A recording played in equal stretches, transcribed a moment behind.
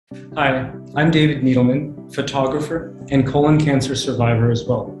Hi, I'm David Needleman, photographer and colon cancer survivor as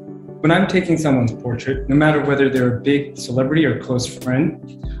well. When I'm taking someone's portrait, no matter whether they're a big celebrity or close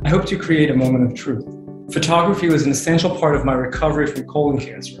friend, I hope to create a moment of truth. Photography was an essential part of my recovery from colon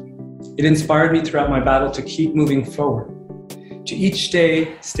cancer. It inspired me throughout my battle to keep moving forward, to each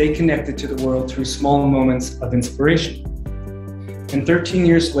day stay connected to the world through small moments of inspiration. And 13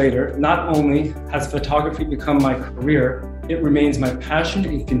 years later, not only has photography become my career, it remains my passion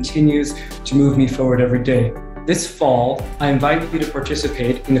and continues to move me forward every day. This fall, I invite you to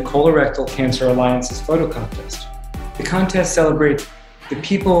participate in the Colorectal Cancer Alliance's photo contest. The contest celebrates the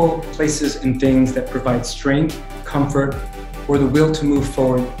people, places, and things that provide strength, comfort, or the will to move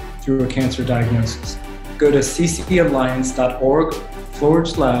forward through a cancer diagnosis. Go to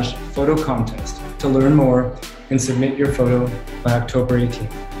ccalliance.org/photo contest to learn more and submit your photo by October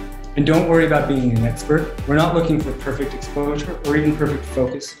 18th. And don't worry about being an expert. We're not looking for perfect exposure or even perfect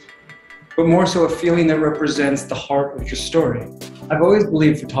focus, but more so a feeling that represents the heart of your story. I've always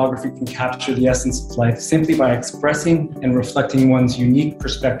believed photography can capture the essence of life simply by expressing and reflecting one's unique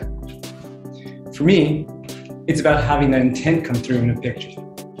perspective. For me, it's about having that intent come through in a picture.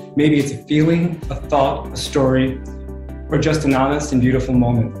 Maybe it's a feeling, a thought, a story, or just an honest and beautiful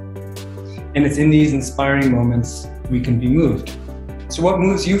moment. And it's in these inspiring moments we can be moved. So what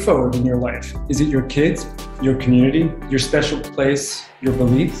moves you forward in your life? Is it your kids, your community, your special place, your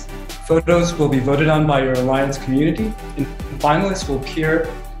beliefs? Photos will be voted on by your Alliance community, and finalists will appear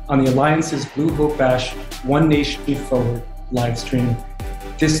on the Alliance's Blue Hope Bash One Nation Forward live stream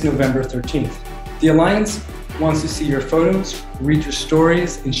this November 13th. The Alliance wants to see your photos, read your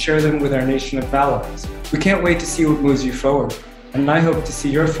stories, and share them with our nation of allies. We can't wait to see what moves you forward, and I hope to see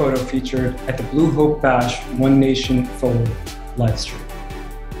your photo featured at the Blue Hope Bash One Nation Forward live stream.